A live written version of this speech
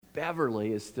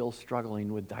Beverly is still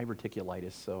struggling with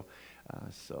diverticulitis, so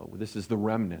this is the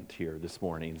remnant here this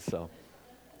morning. So,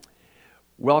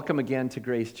 welcome again to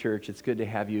Grace Church. It's good to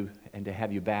have you and to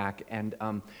have you back. And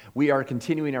we are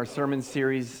continuing our sermon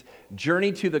series,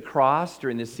 Journey to the Cross,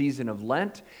 during this season of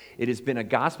Lent. It has been a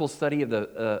gospel study of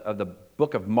the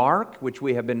book of Mark, which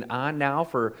we have been on now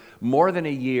for more than a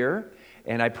year.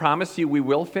 And I promise you, we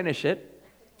will finish it.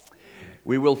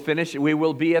 We will finish. We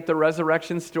will be at the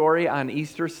resurrection story on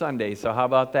Easter Sunday. So how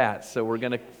about that? So we're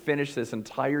going to finish this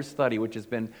entire study, which has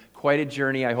been quite a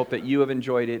journey. I hope that you have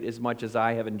enjoyed it as much as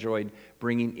I have enjoyed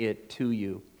bringing it to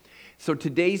you. So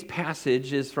today's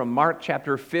passage is from Mark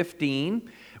chapter 15.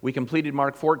 We completed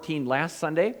Mark 14 last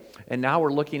Sunday, and now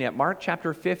we're looking at Mark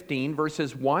chapter 15,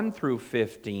 verses 1 through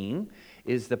 15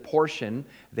 is the portion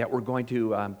that we're going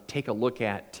to take a look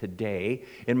at today.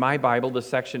 In my Bible, the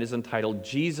section is entitled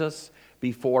Jesus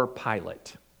Before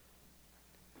Pilate.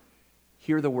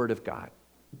 Hear the word of God.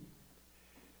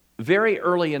 Very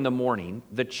early in the morning,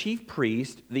 the chief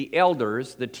priest, the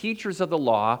elders, the teachers of the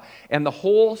law, and the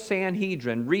whole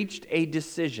Sanhedrin reached a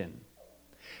decision.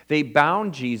 They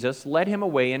bound Jesus, led him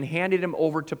away, and handed him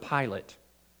over to Pilate.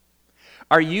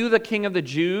 "Are you the king of the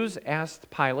Jews?" asked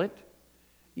Pilate.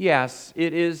 "Yes,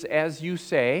 it is as you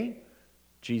say,"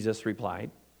 Jesus replied.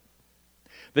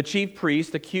 The chief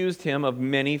priest accused him of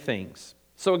many things.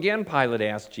 So again, Pilate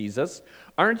asked Jesus,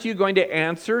 "Aren't you going to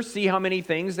answer? See how many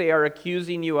things they are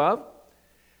accusing you of?"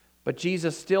 But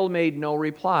Jesus still made no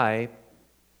reply,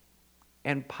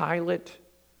 and Pilate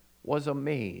was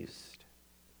amazed.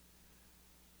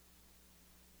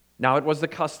 Now it was the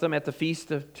custom at the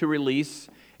feast to release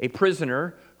a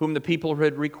prisoner whom the people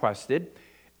had requested.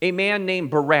 A man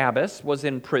named Barabbas was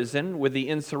in prison with the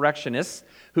insurrectionists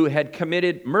who had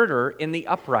committed murder in the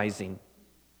uprising.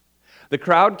 The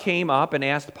crowd came up and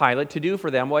asked Pilate to do for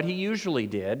them what he usually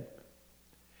did.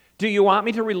 "Do you want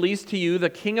me to release to you the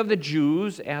king of the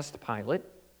Jews?" asked Pilate.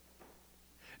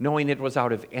 Knowing it was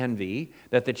out of envy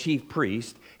that the chief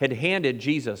priest had handed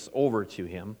Jesus over to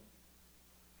him.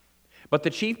 But the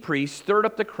chief priest stirred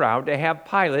up the crowd to have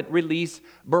Pilate release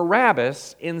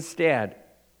Barabbas instead.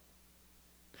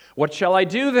 "What shall I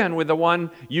do then with the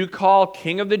one you call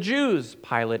King of the Jews?"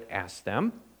 Pilate asked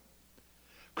them.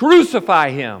 "Crucify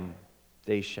him,"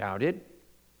 they shouted.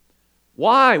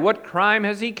 "Why? What crime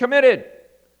has he committed?"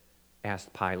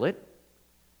 asked Pilate.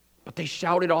 But they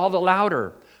shouted all the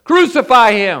louder,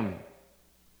 "Crucify him!"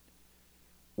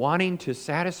 Wanting to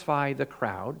satisfy the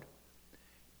crowd,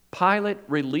 Pilate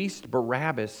released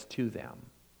Barabbas to them.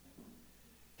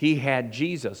 He had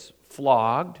Jesus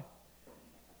flogged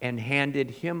and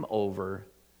handed him over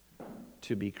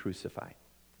to be crucified.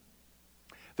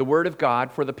 The word of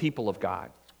God for the people of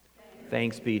God.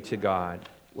 Thanks be to God.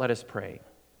 Let us pray.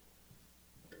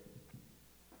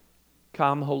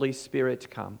 Come, Holy Spirit,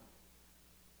 come.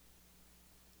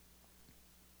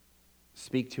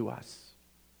 Speak to us.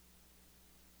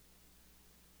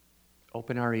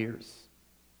 Open our ears.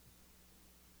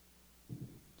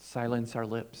 Silence our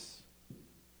lips.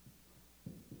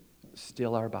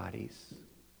 Still our bodies.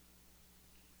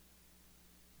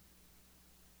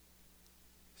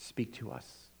 Speak to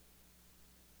us.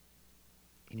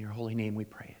 In your holy name we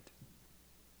pray it.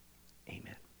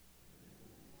 Amen.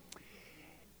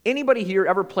 Anybody here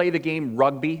ever play the game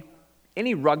rugby?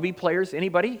 Any rugby players?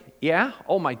 Anybody? Yeah?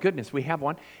 Oh my goodness, we have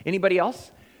one. Anybody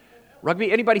else?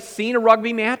 Rugby? Anybody seen a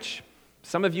rugby match?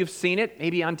 Some of you have seen it,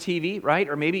 maybe on TV, right?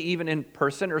 Or maybe even in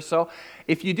person or so.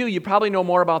 If you do, you probably know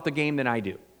more about the game than I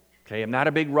do. Okay, I'm not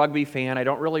a big rugby fan. I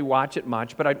don't really watch it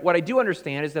much. But what I do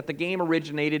understand is that the game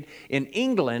originated in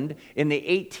England in the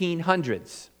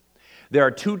 1800s. There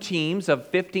are two teams of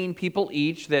 15 people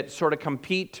each that sort of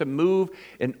compete to move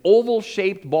an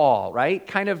oval-shaped ball, right?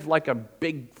 Kind of like a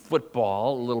big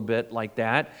football, a little bit like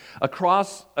that,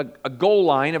 across a goal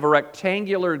line of a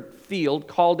rectangular field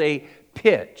called a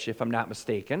pitch, if I'm not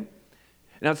mistaken.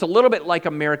 Now, it's a little bit like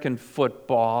American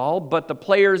football, but the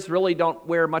players really don't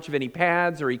wear much of any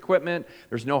pads or equipment.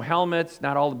 There's no helmets,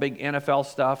 not all the big NFL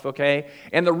stuff, okay?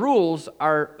 And the rules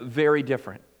are very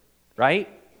different, right?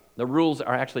 The rules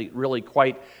are actually really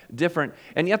quite different.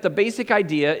 And yet the basic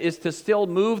idea is to still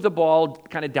move the ball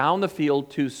kind of down the field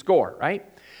to score, right?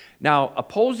 Now,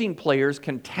 opposing players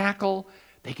can tackle,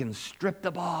 they can strip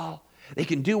the ball, they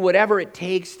can do whatever it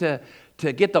takes to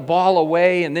get the ball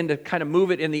away and then to kind of move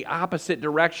it in the opposite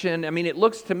direction. I mean, it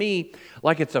looks to me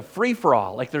like it's a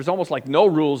free-for-all, like there's almost like no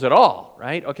rules at all,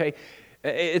 right? Okay,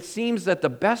 it seems that the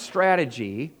best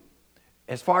strategy,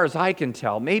 as far as I can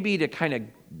tell, may be to kind of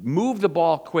move the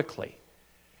ball quickly.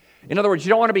 In other words, you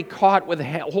don't want to be caught with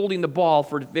holding the ball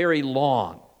for very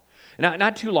long.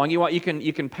 Not too long. You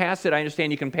can pass it. I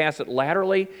understand you can pass it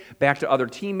laterally back to other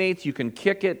teammates. You can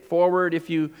kick it forward if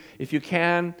you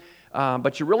can,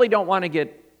 but you really don't want to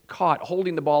get caught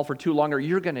holding the ball for too long, or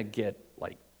you're going to get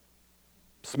like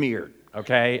smeared.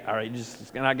 Okay, all right,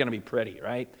 it's not going to be pretty,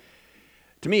 right?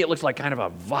 To me, it looks like kind of a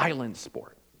violent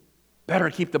sport. Better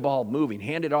keep the ball moving,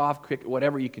 hand it off, quick,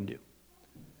 whatever you can do.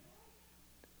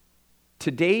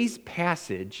 Today's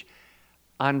passage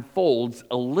unfolds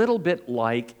a little bit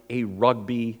like a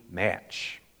rugby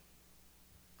match.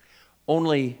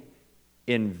 Only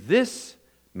in this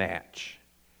match,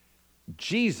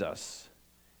 Jesus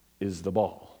is the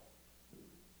ball,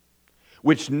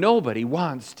 which nobody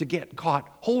wants to get caught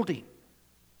holding.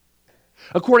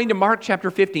 According to Mark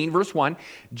chapter 15, verse 1,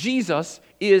 Jesus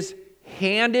is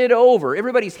handed over.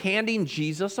 Everybody's handing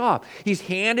Jesus off. He's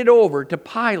handed over to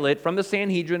Pilate from the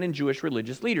Sanhedrin and Jewish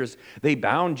religious leaders. They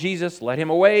bound Jesus, led him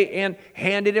away, and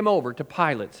handed him over to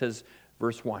Pilate, says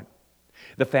verse 1.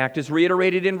 The fact is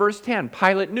reiterated in verse 10.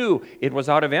 Pilate knew it was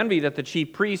out of envy that the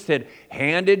chief priest had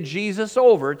handed Jesus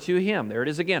over to him. There it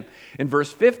is again. In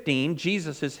verse 15,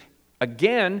 Jesus is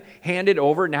again handed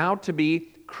over now to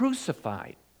be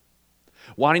crucified.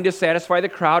 Wanting to satisfy the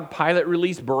crowd, Pilate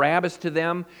released Barabbas to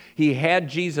them. He had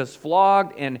Jesus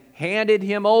flogged and handed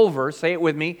him over, say it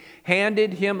with me,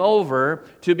 handed him over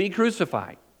to be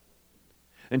crucified.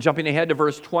 And jumping ahead to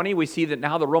verse 20, we see that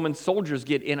now the Roman soldiers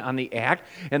get in on the act,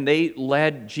 and they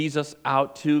led Jesus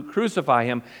out to crucify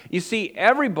him. You see,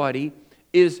 everybody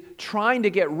is trying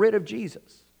to get rid of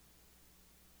Jesus.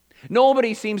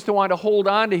 Nobody seems to want to hold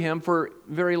on to him for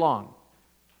very long.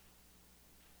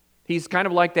 He's kind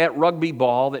of like that rugby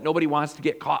ball that nobody wants to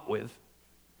get caught with.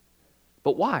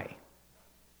 But why?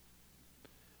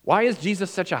 Why is Jesus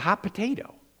such a hot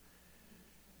potato?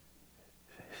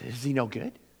 Is he no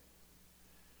good?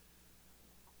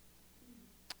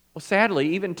 Well,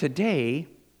 sadly, even today,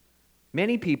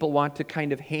 many people want to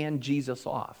kind of hand Jesus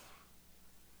off.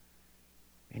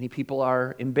 Many people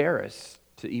are embarrassed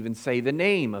to even say the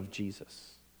name of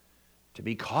Jesus, to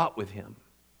be caught with him.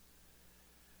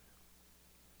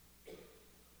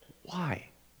 Why?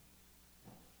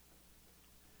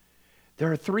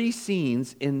 There are three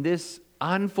scenes in this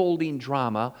unfolding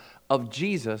drama of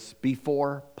Jesus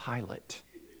before Pilate.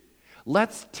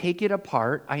 Let's take it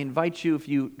apart. I invite you, if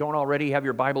you don't already have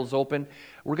your Bibles open,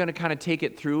 we're going to kind of take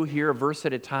it through here a verse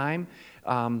at a time,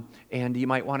 and you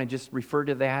might want to just refer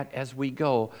to that as we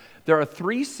go. There are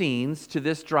three scenes to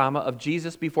this drama of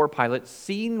Jesus before Pilate.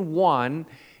 Scene one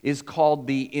is called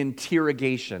the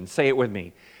interrogation. Say it with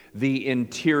me. The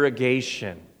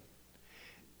interrogation.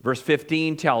 Verse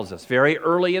 15 tells us, very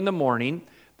early in the morning,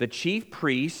 the chief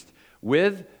priest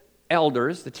with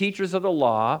elders, the teachers of the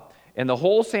law, and the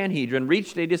whole Sanhedrin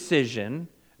reached a decision,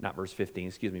 not verse 15,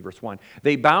 excuse me, verse 1.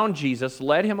 They bound Jesus,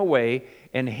 led him away,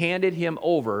 and handed him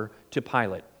over to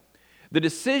Pilate. The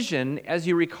decision, as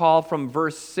you recall from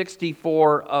verse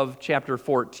 64 of chapter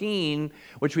 14,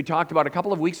 which we talked about a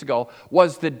couple of weeks ago,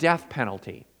 was the death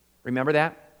penalty. Remember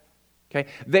that? Okay.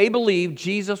 They believed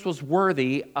Jesus was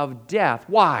worthy of death.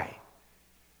 Why?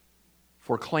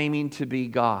 For claiming to be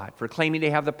God, for claiming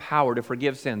to have the power to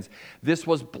forgive sins. This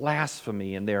was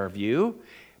blasphemy in their view.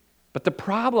 But the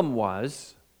problem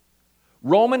was,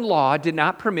 Roman law did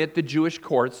not permit the Jewish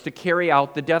courts to carry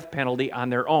out the death penalty on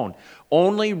their own.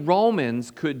 Only Romans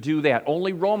could do that.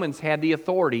 Only Romans had the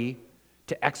authority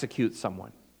to execute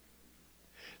someone.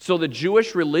 So the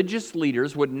Jewish religious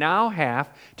leaders would now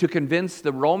have to convince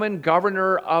the Roman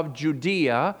governor of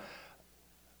Judea,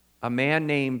 a man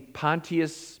named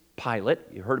Pontius Pilate.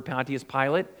 You heard of Pontius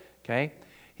Pilate? Okay.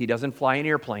 He doesn't fly an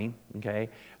airplane. Okay.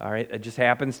 All right. It just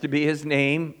happens to be his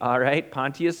name. All right.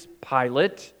 Pontius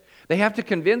Pilate. They have to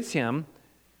convince him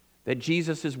that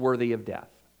Jesus is worthy of death.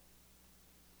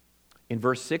 In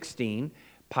verse 16,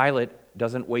 Pilate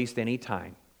doesn't waste any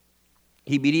time.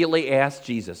 He immediately asked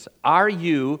Jesus, "Are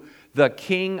you the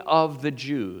king of the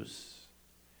Jews?"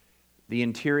 The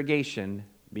interrogation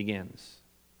begins.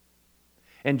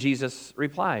 And Jesus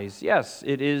replies, "Yes,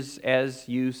 it is as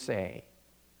you say."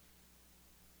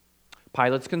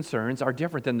 Pilate's concerns are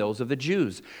different than those of the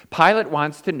Jews. Pilate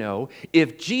wants to know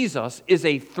if Jesus is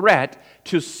a threat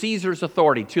to Caesar's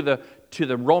authority, to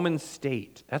the Roman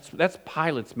state. That's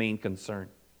Pilate's main concern.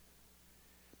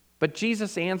 But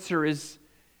Jesus' answer is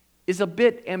a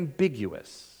bit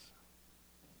ambiguous.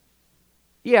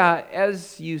 Yeah,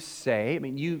 as you say, I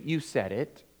mean, you said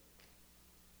it.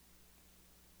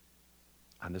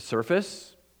 On the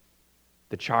surface,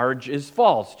 the charge is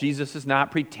false. Jesus is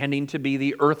not pretending to be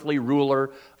the earthly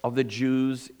ruler of the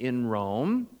Jews in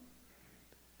Rome.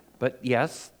 But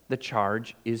yes, the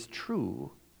charge is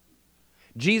true.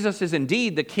 Jesus is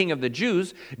indeed the king of the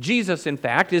Jews. Jesus, in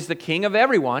fact, is the king of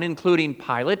everyone, including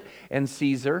Pilate and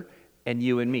Caesar and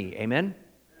you and me. Amen?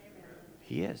 Amen.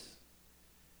 He is.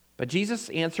 But Jesus'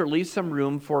 answer leaves some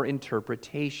room for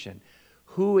interpretation.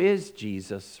 Who is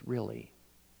Jesus really?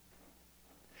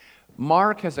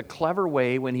 Mark has a clever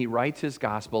way when he writes his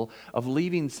gospel of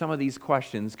leaving some of these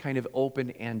questions kind of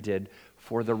open-ended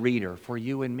for the reader, for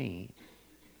you and me.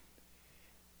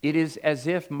 It is as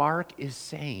if Mark is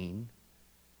saying,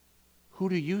 who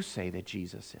do you say that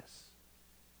Jesus is?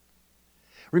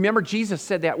 Remember, Jesus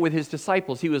said that with his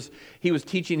disciples. He was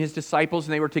teaching his disciples,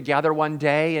 and they were together one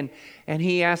day, and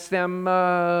he asked them,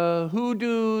 who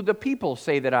do the people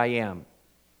say that I am?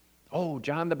 Oh,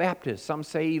 John the Baptist. Some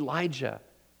say Elijah,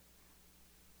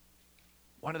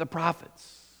 one of the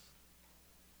prophets.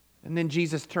 And then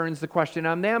Jesus turns the question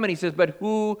on them, and he says, but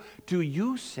who do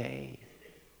you say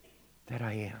that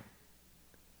I am?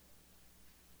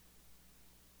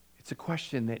 It's a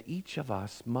question that each of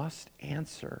us must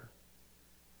answer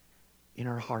in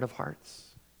our heart of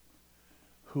hearts.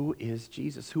 Who is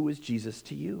Jesus? Who is Jesus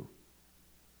to you?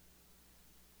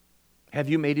 Have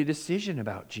you made a decision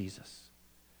about Jesus?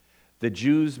 The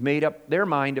Jews made up their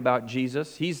mind about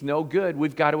Jesus. He's no good.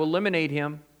 We've got to eliminate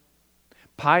him.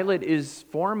 Pilate is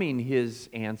forming his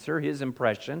answer, his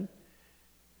impression.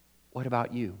 What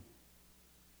about you?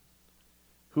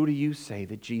 Who do you say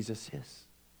that Jesus is?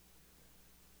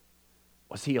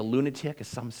 Was he a lunatic, as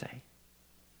some say?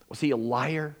 Was he a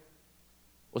liar?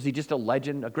 Was he just a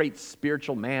legend, a great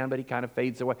spiritual man, but he kind of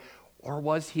fades away? Or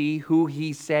was he who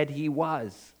he said he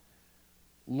was?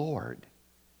 Lord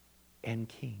and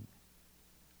King.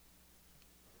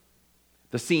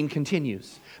 The scene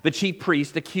continues. The chief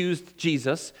priest accused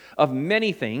Jesus of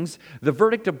many things. The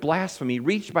verdict of blasphemy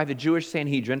reached by the Jewish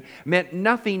Sanhedrin meant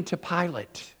nothing to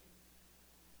Pilate.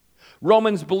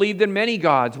 Romans believed in many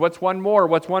gods. What's one more?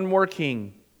 What's one more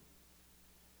king?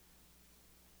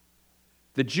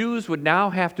 The Jews would now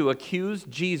have to accuse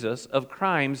Jesus of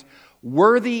crimes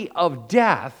worthy of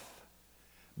death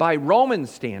by Roman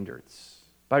standards,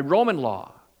 by Roman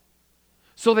law.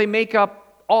 So they make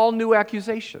up all new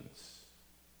accusations.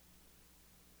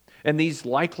 And these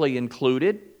likely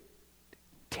included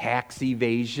tax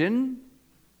evasion,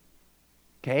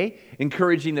 okay,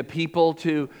 encouraging the people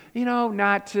to,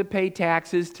 not to pay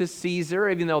taxes to Caesar,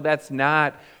 even though that's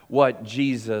not what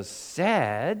Jesus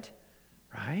said,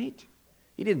 right?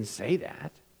 He didn't say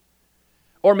that.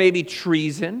 Or maybe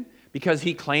treason, because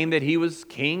he claimed that he was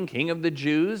king of the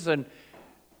Jews, and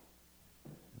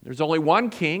there's only one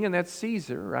king, and that's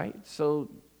Caesar, right?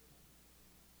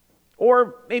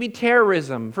 Or maybe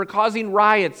terrorism for causing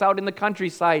riots out in the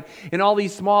countryside in all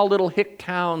these small little hick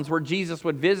towns where Jesus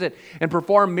would visit and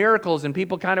perform miracles, and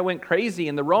people kind of went crazy,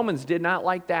 and the Romans did not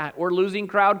like that. We're losing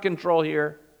crowd control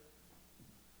here.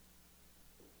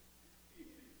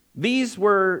 These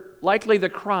were likely the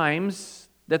crimes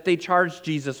that they charged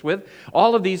Jesus with.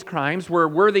 All of these crimes were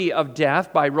worthy of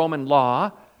death by Roman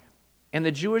law, and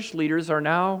the Jewish leaders are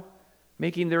now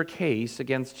making their case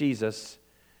against Jesus.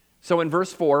 So in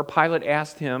verse 4, Pilate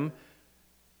asked him,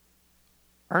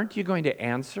 aren't you going to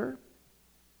answer?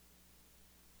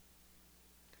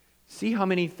 See how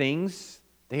many things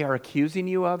they are accusing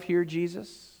you of here,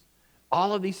 Jesus?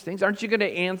 All of these things. Aren't you going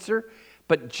to answer?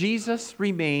 But Jesus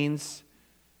remains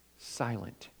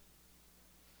silent.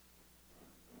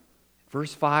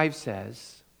 Verse 5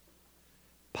 says,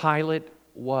 Pilate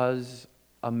was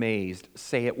amazed.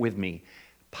 Say it with me.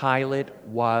 Pilate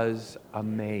was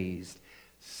amazed.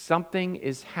 Something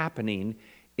is happening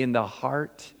in the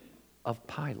heart of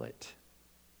Pilate.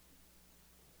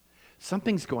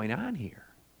 Something's going on here.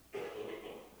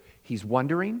 He's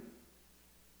wondering.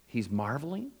 He's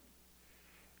marveling.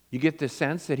 You get the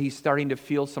sense that he's starting to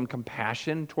feel some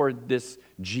compassion toward this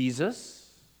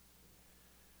Jesus.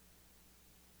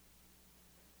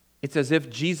 It's as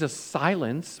if Jesus'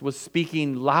 silence was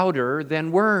speaking louder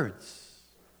than words.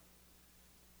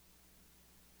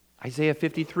 Isaiah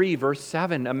 53, verse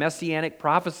 7, a messianic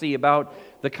prophecy about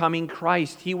the coming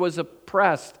Christ. He was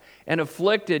oppressed and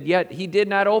afflicted, yet he did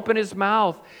not open his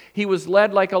mouth. He was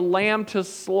led like a lamb to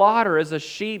slaughter, as a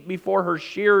sheep before her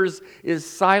shearers is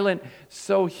silent,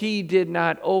 so he did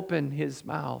not open his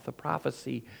mouth. A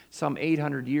prophecy some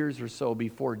 800 years or so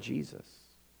before Jesus.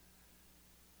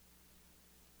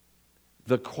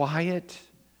 The quiet,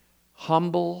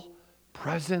 humble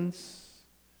presence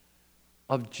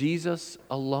of Jesus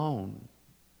alone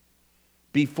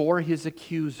before his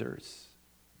accusers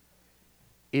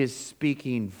is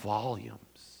speaking volumes.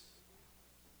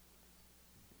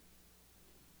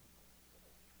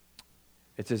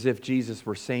 It's as if Jesus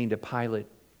were saying to Pilate,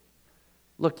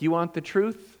 look, you want the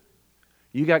truth?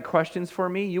 You got questions for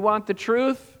me? You want the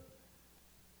truth?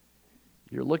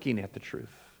 You're looking at the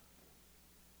truth.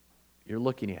 You're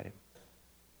looking at him.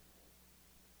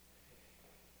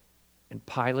 And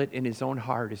Pilate, in his own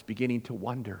heart, is beginning to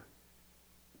wonder,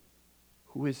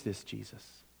 who is this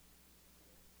Jesus?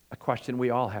 A question we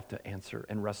all have to answer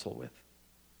and wrestle with.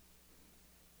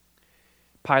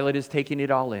 Pilate is taking it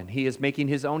all in. He is making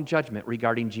his own judgment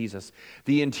regarding Jesus.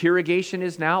 The interrogation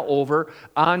is now over.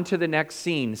 On to the next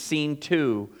scene, scene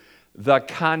 2, the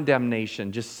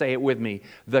condemnation. Just say it with me,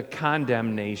 the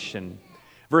condemnation.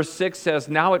 Verse 6 says,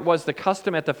 "Now it was the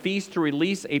custom at the feast to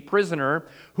release a prisoner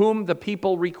whom the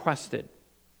people requested."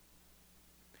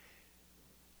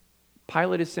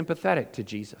 Pilate is sympathetic to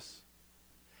Jesus.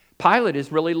 Pilate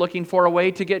is really looking for a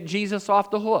way to get Jesus off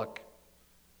the hook.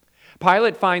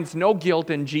 Pilate finds no guilt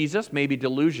in Jesus, maybe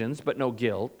delusions, but no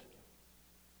guilt.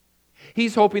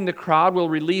 He's hoping the crowd will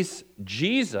release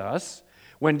Jesus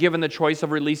when given the choice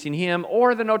of releasing him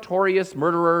or the notorious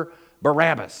murderer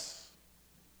Barabbas,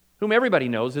 whom everybody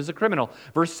knows is a criminal.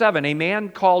 Verse 7, a man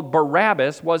called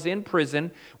Barabbas was in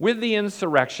prison with the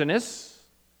insurrectionists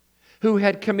who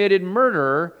had committed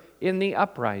murder in the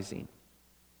uprising.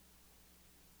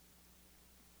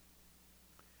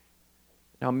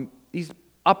 Now, these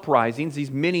uprisings,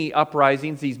 these mini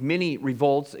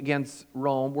revolts against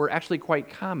Rome were actually quite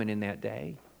common in that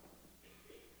day.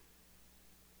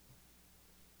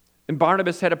 And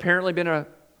Barnabas had apparently been a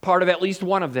part of at least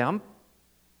one of them.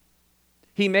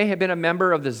 He may have been a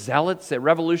member of the Zealots, a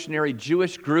revolutionary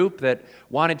Jewish group that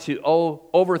wanted to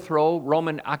overthrow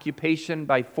Roman occupation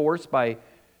by force, by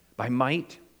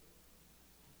might.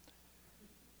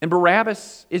 And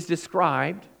Barabbas is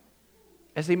described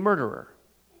as a murderer,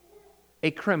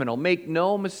 a criminal. Make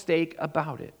no mistake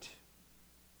about it.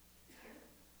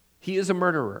 He is a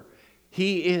murderer.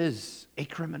 He is a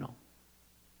criminal.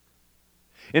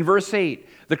 In verse 8,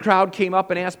 the crowd came up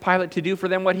and asked Pilate to do for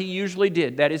them what he usually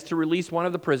did, that is to release one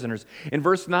of the prisoners. In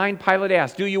verse 9, Pilate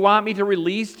asked, "Do you want me to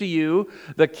release to you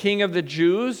the king of the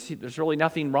Jews?" There's really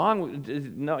nothing wrong.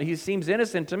 No, he seems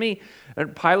innocent to me.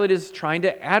 And Pilate is trying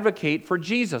to advocate for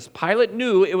Jesus. Pilate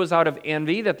knew it was out of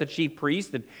envy that the chief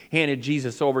priest had handed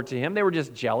Jesus over to him. They were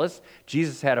just jealous.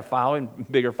 Jesus had a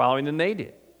bigger following than they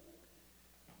did.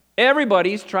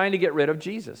 Everybody's trying to get rid of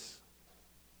Jesus.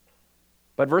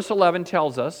 But verse 11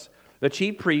 tells us the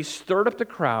chief priest stirred up the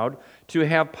crowd to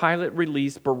have Pilate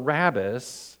release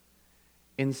Barabbas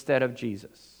instead of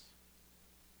Jesus.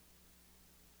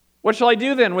 "What shall I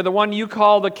do then with the one you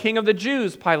call the king of the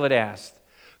Jews?" Pilate asked.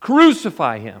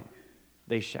 "Crucify him,"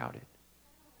 they shouted.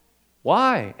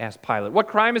 "Why?" asked Pilate. "What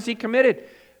crime has he committed?"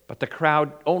 But the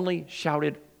crowd only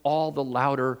shouted all the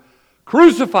louder,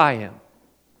 "Crucify him!"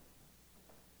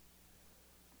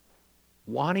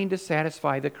 Wanting to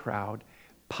satisfy the crowd,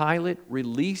 Pilate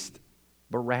released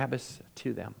Barabbas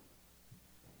to them.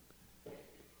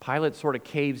 Pilate sort of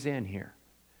caves in here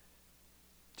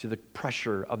to the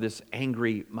pressure of this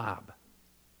angry mob.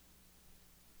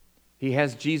 He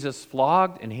has Jesus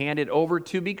flogged and handed over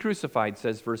to be crucified,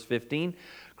 says verse 15.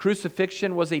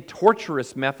 Crucifixion was a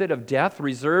torturous method of death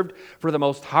reserved for the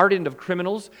most hardened of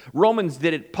criminals. Romans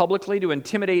did it publicly to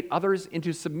intimidate others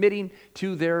into submitting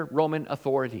to their Roman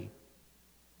authority.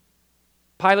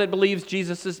 Pilate believes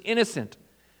Jesus is innocent,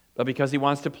 but because he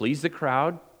wants to please the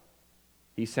crowd,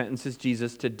 he sentences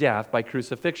Jesus to death by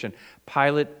crucifixion.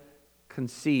 Pilate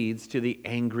concedes to the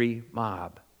angry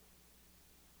mob.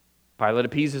 Pilate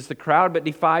appeases the crowd but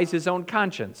defies his own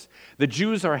conscience. The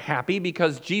Jews are happy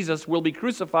because Jesus will be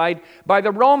crucified by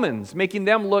the Romans, making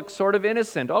them look sort of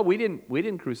innocent. "Oh, we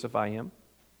didn't crucify him."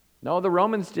 No, the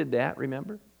Romans did that,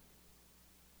 remember?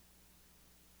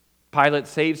 Pilate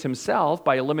saves himself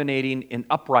by eliminating an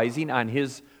uprising on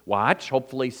his watch.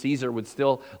 Hopefully Caesar would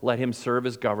still let him serve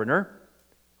as governor.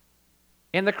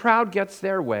 And the crowd gets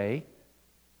their way,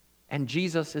 and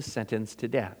Jesus is sentenced to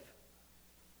death.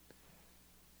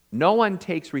 No one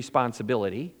takes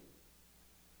responsibility.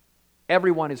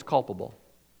 Everyone is culpable.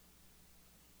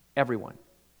 Everyone.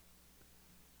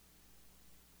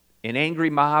 An angry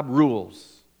mob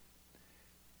rules.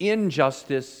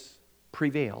 Injustice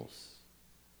prevails.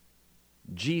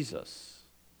 Jesus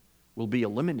will be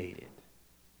eliminated.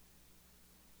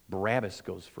 Barabbas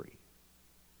goes free.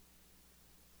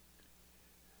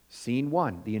 Scene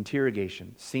 1, the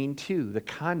interrogation. Scene 2, the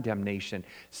condemnation.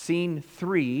 Scene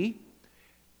 3,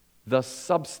 the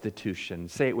substitution.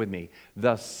 Say it with me.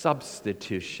 The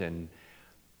substitution.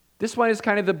 This one is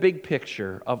kind of the big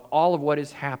picture of all of what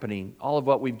is happening, all of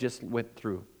what we've just went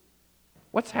through.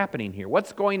 What's happening here?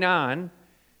 What's going on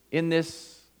in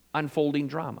this unfolding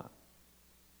drama?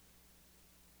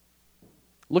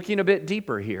 looking a bit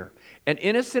deeper here. An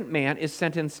innocent man is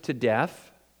sentenced to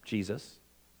death, Jesus.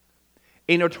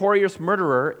 A notorious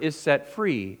murderer is set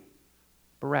free,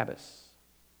 Barabbas.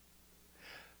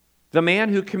 The man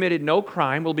who committed no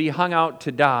crime will be hung out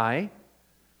to die.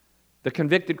 The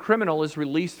convicted criminal is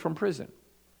released from prison.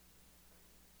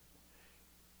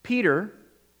 Peter,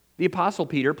 the Apostle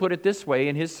Peter, put it this way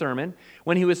in his sermon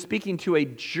when he was speaking to a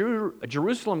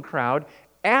Jerusalem crowd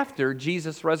after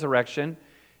Jesus' resurrection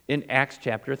in Acts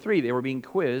chapter 3. They were being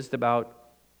quizzed about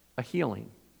a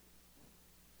healing.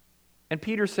 And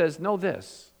Peter says, know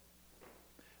this: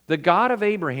 the God of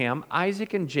Abraham,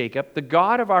 Isaac, and Jacob, the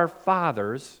God of our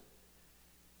fathers,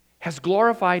 has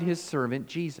glorified his servant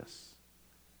Jesus.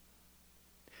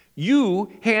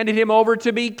 You handed him over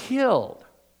to be killed,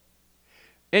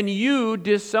 and you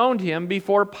disowned him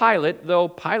before Pilate, though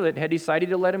Pilate had decided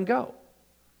to let him go.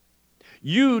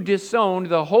 You disowned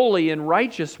the holy and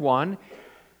righteous one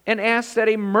and asked that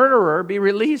a murderer be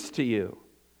released to you.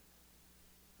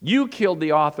 You killed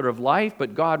the author of life,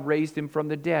 but God raised him from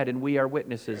the dead, and we are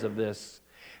witnesses of this.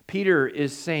 Peter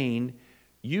is saying,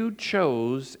 you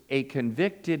chose a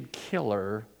convicted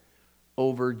killer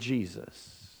over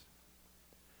Jesus.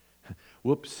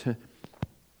 Whoops.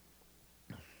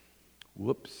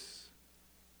 Whoops.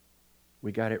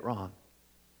 We got it wrong.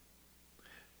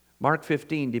 Mark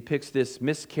 15 depicts this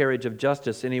miscarriage of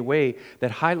justice in a way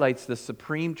that highlights the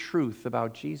supreme truth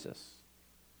about Jesus.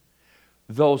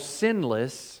 Though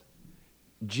sinless,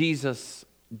 Jesus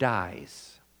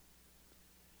dies,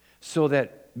 so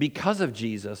that because of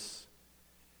Jesus,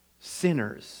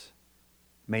 sinners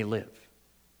may live.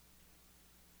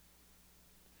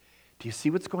 Do you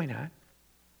see what's going on?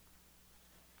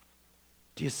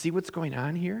 Do you see what's going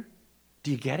on here?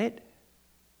 Do you get it?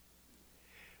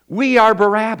 We are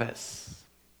Barabbas.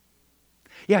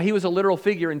 Yeah, he was a literal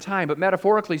figure in time, but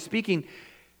metaphorically speaking,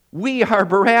 we are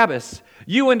Barabbas.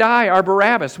 You and I are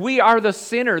Barabbas. We are the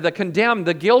sinner, the condemned,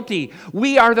 the guilty.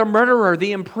 We are the murderer,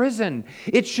 the imprisoned.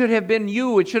 It should have been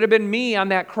you. It should have been me on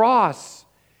that cross.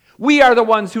 We are the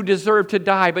ones who deserve to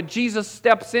die, but Jesus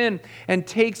steps in and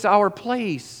takes our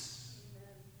place.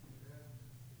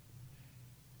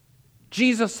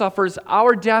 Jesus suffers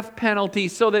our death penalty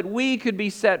so that we could be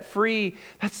set free.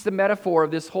 That's the metaphor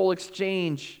of this whole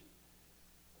exchange.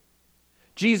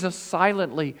 Jesus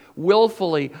silently,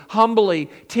 willfully, humbly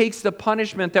takes the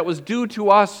punishment that was due to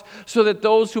us so that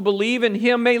those who believe in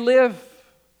him may live.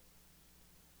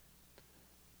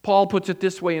 Paul puts it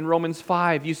this way in Romans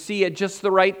 5. You see, at just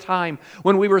the right time,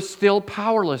 when we were still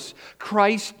powerless,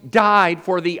 Christ died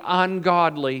for the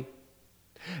ungodly.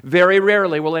 Very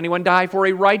rarely will anyone die for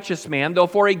a righteous man, though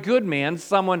for a good man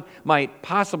someone might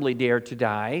possibly dare to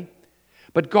die.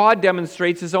 But God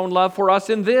demonstrates his own love for us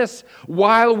in this: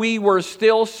 while we were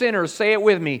still sinners, say it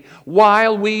with me,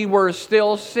 while we were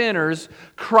still sinners,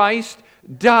 Christ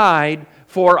died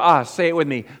for us. Say it with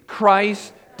me,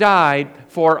 Christ died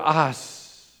for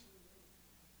us.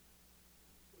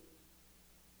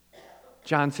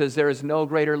 John says there is no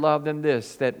greater love than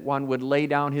this, that one would lay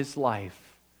down his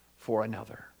life for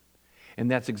another. And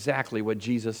that's exactly what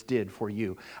Jesus did for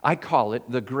you. I call it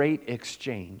the Great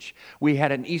Exchange. We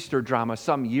had an Easter drama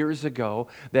some years ago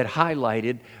that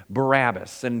highlighted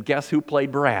Barabbas. And guess who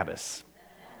played Barabbas?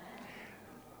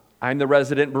 I'm the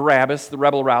resident Barabbas, the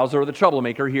rebel rouser, or the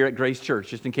troublemaker here at Grace Church,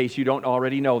 just in case you don't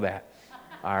already know that.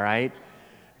 All right?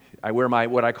 I wear my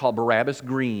what I call Barabbas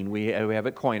green. We have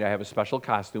it coined. I have a special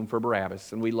costume for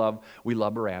Barabbas, and we love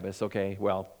Barabbas, okay?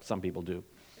 Well, some people do.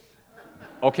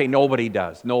 Okay, nobody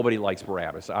does. Nobody likes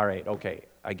Barabbas. All right, okay,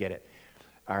 I get it.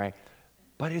 All right.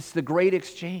 But it's the great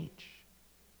exchange.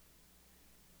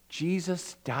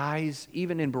 Jesus dies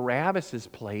even in Barabbas'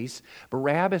 place.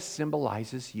 Barabbas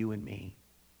symbolizes you and me.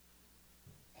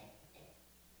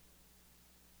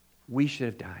 We should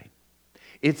have died.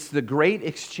 It's the great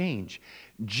exchange.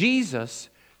 Jesus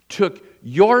took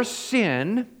your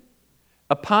sin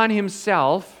upon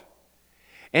himself,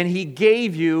 and he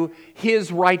gave you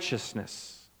his righteousness.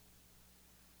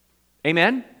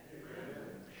 Amen? Amen?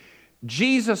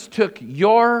 Jesus took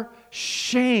your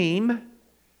shame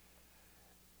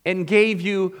and gave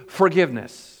you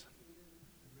forgiveness.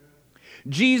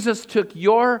 Jesus took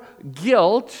your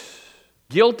guilt,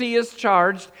 guilty as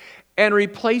charged, and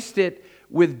replaced it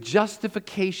with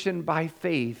justification by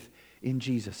faith in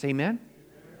Jesus. Amen? Amen?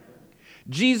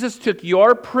 Jesus took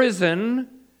your prison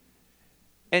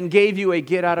and gave you a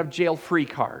get-out-of-jail-free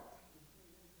card.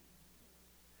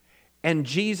 And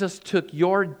Jesus took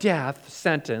your death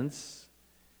sentence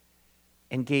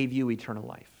and gave you eternal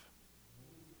life.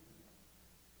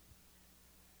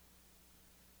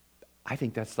 I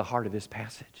think that's the heart of this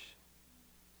passage.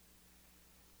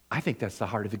 I think that's the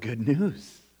heart of the good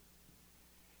news.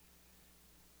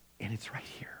 And it's right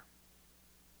here.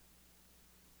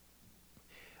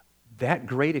 That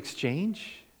great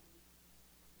exchange,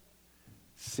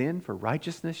 sin for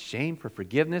righteousness, shame for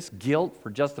forgiveness, guilt for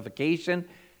justification,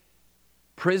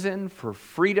 prison for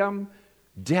freedom,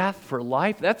 death for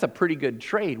life, that's a pretty good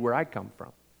trade where I come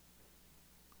from.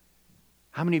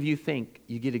 How many of you think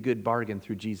you get a good bargain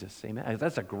through Jesus? Amen.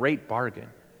 That's a great bargain.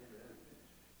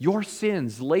 Your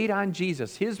sins laid on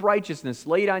Jesus, His righteousness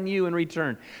laid on you in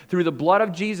return through the blood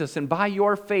of Jesus and by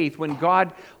your faith. When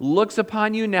God looks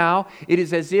upon you now, it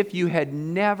is as if you had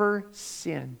never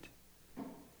sinned.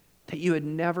 That you had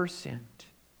never sinned.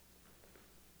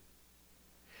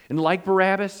 And like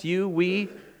Barabbas, we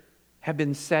have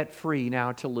been set free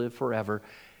now to live forever.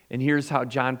 And here's how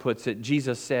John puts it.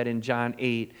 Jesus said in John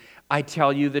 8, I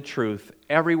tell you the truth,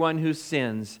 everyone who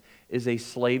sins is a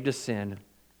slave to sin.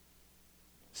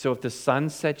 So if the Son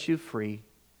sets you free,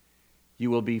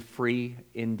 you will be free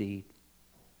indeed.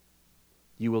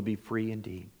 You will be free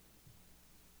indeed.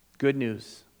 Good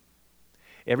news.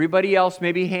 Everybody else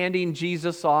may be handing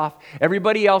Jesus off.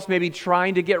 Everybody else may be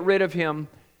trying to get rid of Him.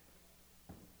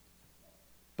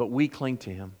 But we cling to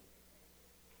Him.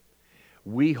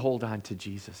 We hold on to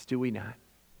Jesus, do we not?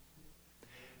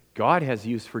 God has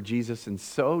use for Jesus, and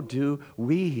so do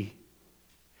we.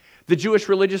 The Jewish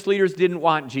religious leaders didn't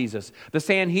want Jesus. The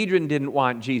Sanhedrin didn't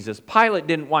want Jesus. Pilate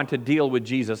didn't want to deal with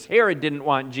Jesus. Herod didn't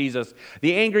want Jesus.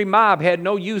 The angry mob had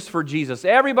no use for Jesus.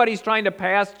 Everybody's trying to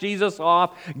pass Jesus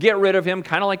off, get rid of Him,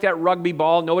 kind of like that rugby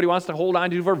ball nobody wants to hold on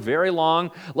to for very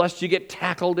long, lest you get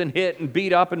tackled and hit and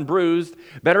beat up and bruised.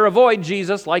 Better avoid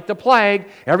Jesus like the plague.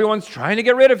 Everyone's trying to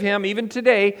get rid of Him. Even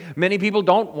today, many people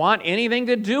don't want anything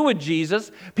to do with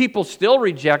Jesus. People still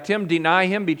reject Him, deny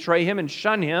Him, betray Him, and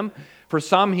shun Him. For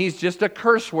some, He's just a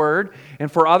curse word, and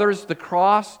for others, the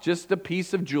cross, just a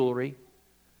piece of jewelry.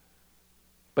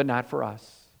 But not for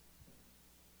us.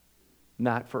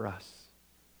 Not for us.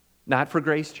 Not for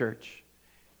Grace Church.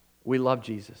 We love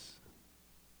Jesus.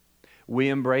 We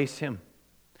embrace Him.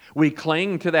 We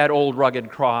cling to that old rugged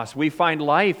cross. We find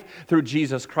life through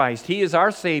Jesus Christ. He is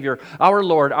our Savior, our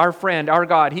Lord, our friend, our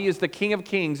God. He is the King of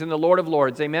Kings and the Lord of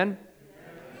Lords. Amen?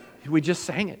 We just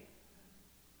sang it.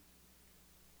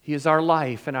 He is our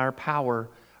life and our power,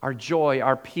 our joy,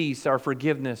 our peace, our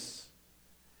forgiveness.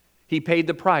 He paid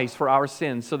the price for our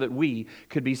sins so that we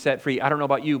could be set free. I don't know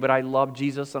about you, but I love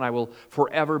Jesus and I will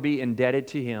forever be indebted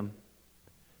to Him.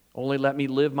 Only let me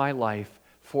live my life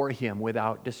for Him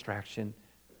without distraction.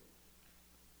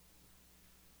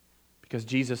 Because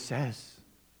Jesus says,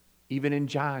 even in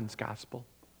John's Gospel,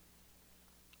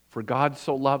 for God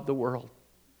so loved the world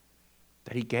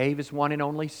that He gave His one and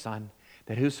only Son,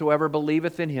 that whosoever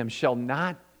believeth in Him shall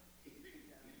not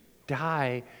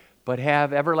die, but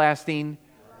have everlasting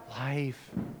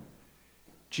life.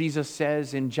 Jesus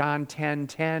says in John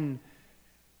 10:10,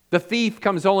 the thief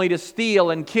comes only to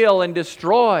steal and kill and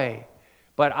destroy.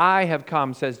 But I have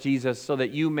come, says Jesus, so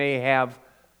that you may have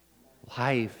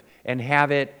life and have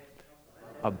it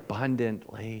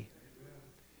abundantly.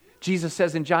 Jesus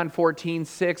says in John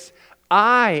 14:6,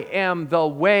 I am the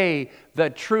way, the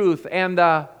truth, and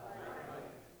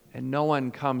no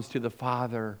one comes to the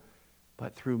Father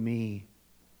but through me.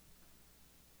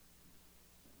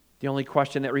 The only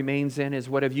question that remains then is,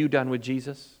 what have you done with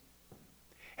Jesus?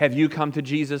 Have you come to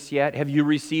Jesus yet? Have you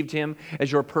received Him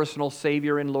as your personal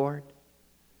Savior and Lord?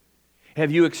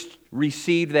 Have you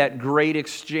received that great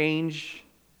exchange,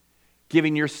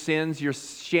 giving your sins, your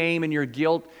shame, and your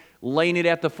guilt, laying it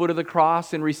at the foot of the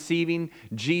cross and receiving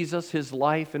Jesus, His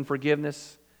life and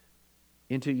forgiveness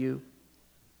into you?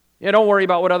 Yeah, don't worry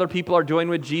about what other people are doing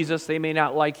with Jesus. They may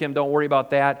not like Him. Don't worry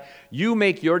about that. You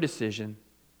make your decision,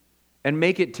 and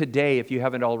make it today if you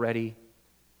haven't already.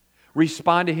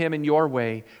 Respond to Him in your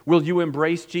way. Will you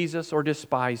embrace Jesus or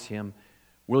despise Him?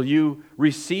 Will you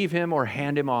receive Him or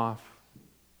hand Him off?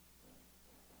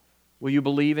 Will you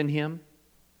believe in Him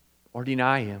or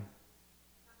deny Him?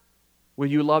 Will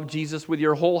you love Jesus with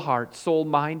your whole heart, soul,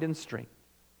 mind, and strength?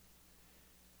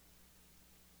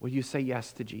 Will you say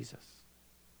yes to Jesus?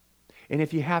 And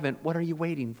if you haven't, what are you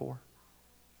waiting for?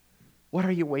 What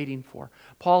are you waiting for?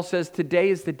 Paul says today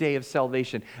is the day of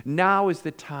salvation. Now is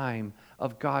the time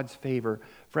of God's favor.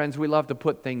 Friends, we love to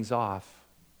put things off.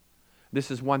 This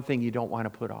is one thing you don't want to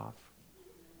put off.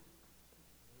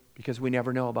 Because we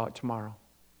never know about tomorrow.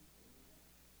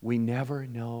 We never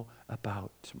know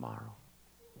about tomorrow.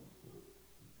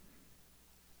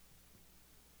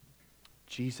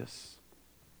 Jesus,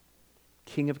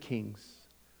 King of Kings,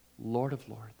 Lord of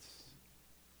Lords.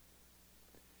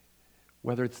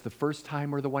 Whether it's the first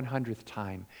time or the 100th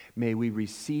time, may we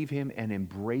receive him and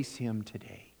embrace him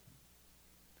today.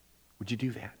 Would you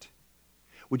do that?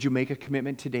 Would you make a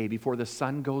commitment today before the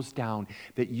sun goes down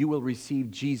that you will receive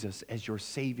Jesus as your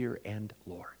Savior and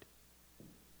Lord?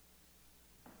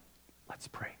 Let's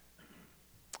pray.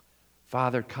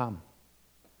 Father, come.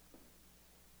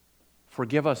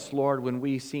 Forgive us, Lord, when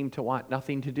we seem to want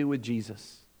nothing to do with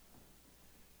Jesus.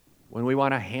 When we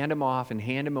want to hand him off and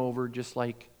hand him over, just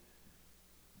like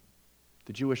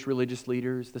the Jewish religious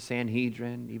leaders, the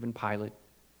Sanhedrin, even Pilate.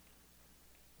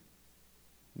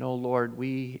 No, Lord,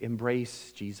 we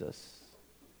embrace Jesus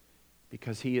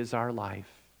because he is our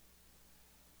life.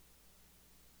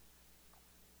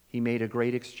 He made a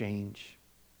great exchange,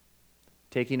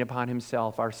 taking upon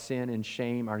himself our sin and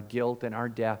shame, our guilt and our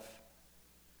death,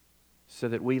 so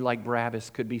that we, like Barabbas,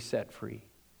 could be set free.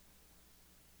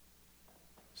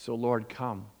 So, Lord,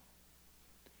 come.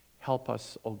 Help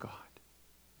us, O God,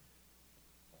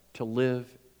 to live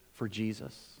for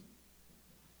Jesus,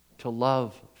 to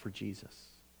love for Jesus,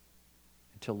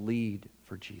 and to lead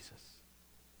for Jesus.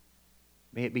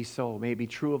 May it be so. May it be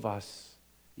true of us,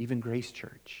 even Grace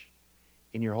Church.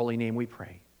 In your holy name we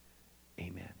pray.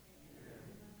 Amen.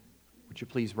 Would you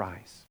please rise?